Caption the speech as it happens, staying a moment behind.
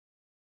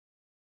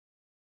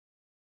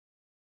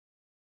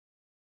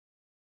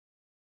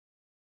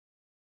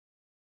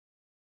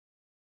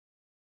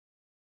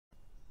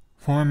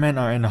4 men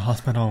are in the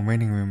hospital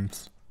waiting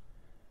rooms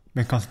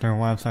because their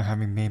wives are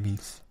having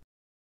babies.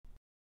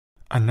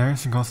 A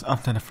nurse goes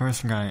up to the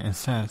first guy and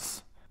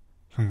says,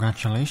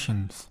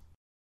 "Congratulations,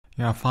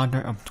 you're a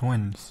father of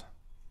twins."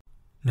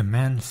 The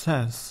man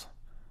says,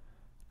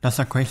 "That's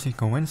a crazy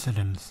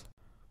coincidence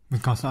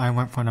because I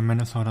work for the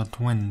Minnesota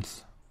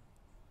Twins."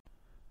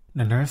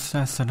 The nurse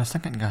says to the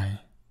second guy,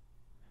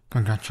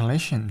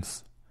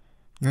 "Congratulations,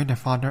 you're the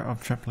father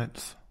of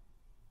triplets."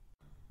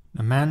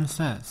 The man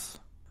says,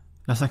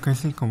 "That's a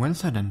crazy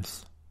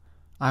coincidence.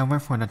 I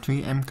work for the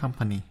 3M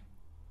company."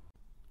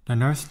 The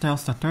nurse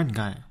tells the third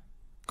guy,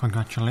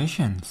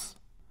 "Congratulations,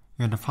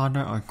 you're the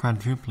father of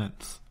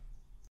quadruplets."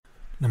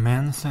 The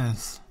man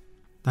says,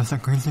 "That's a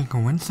crazy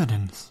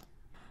coincidence.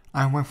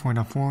 I work for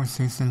the Four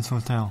Seasons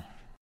Hotel."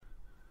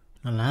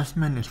 The last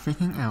man is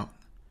freaking out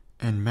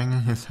and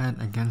banging his head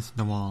against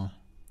the wall.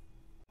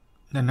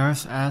 The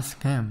nurse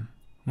asks him,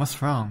 "What's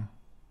wrong?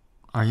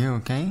 Are you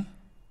okay?"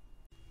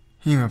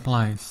 He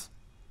replies,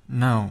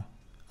 "No,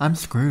 I'm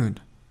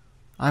screwed.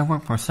 I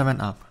work for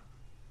 7-Up.